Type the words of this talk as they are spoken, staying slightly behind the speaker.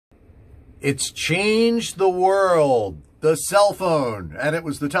It's changed the world, the cell phone, and it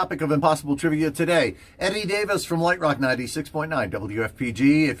was the topic of Impossible Trivia today. Eddie Davis from Lite Rock 96.9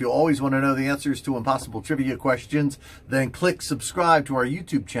 WFPG. If you always want to know the answers to Impossible Trivia questions, then click subscribe to our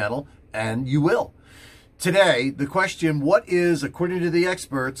YouTube channel, and you will. Today, the question, what is, according to the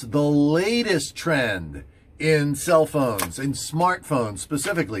experts, the latest trend in cell phones, in smartphones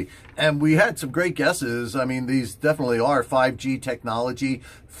specifically? And we had some great guesses. I mean, these definitely are 5G technology,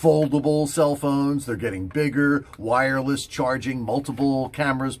 foldable cell phones. They're getting bigger, wireless charging, multiple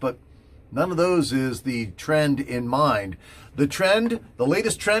cameras, but none of those is the trend in mind. The trend, the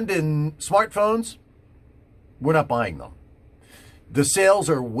latest trend in smartphones, we're not buying them. The sales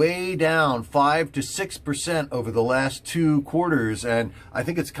are way down 5 to 6% over the last 2 quarters, and I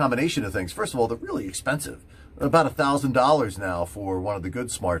think it's a combination of things. First of all, they're really expensive. About $1,000 now for one of the good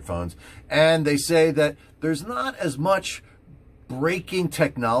smartphones. And they say that there's not as much braking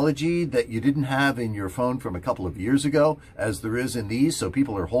technology that you didn't have in your phone from a couple of years ago as there is in these, so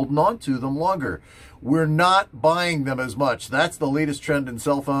people are holding on to them longer. We're not buying them as much. That's the latest trend in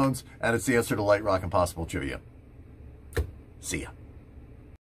cell phones, and it's the answer to Lite Rock Impossible Trivia. See ya.